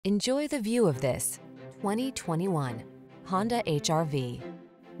Enjoy the view of this 2021 Honda HR-V.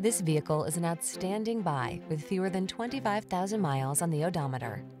 This vehicle is an outstanding buy with fewer than 25,000 miles on the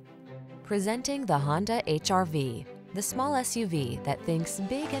odometer. Presenting the Honda HR-V, the small SUV that thinks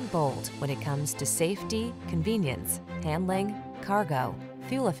big and bold when it comes to safety, convenience, handling, cargo,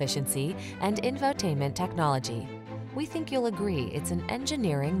 fuel efficiency, and infotainment technology. We think you'll agree it's an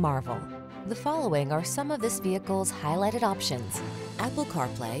engineering marvel. The following are some of this vehicle's highlighted options: Apple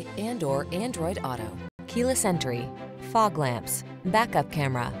CarPlay and/or Android Auto, keyless entry, fog lamps, backup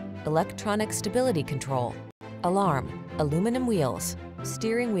camera, electronic stability control, alarm, aluminum wheels,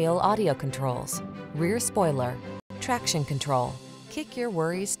 steering wheel audio controls, rear spoiler, traction control. Kick your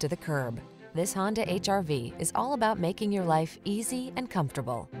worries to the curb. This Honda HR-V is all about making your life easy and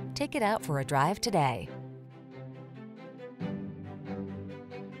comfortable. Take it out for a drive today.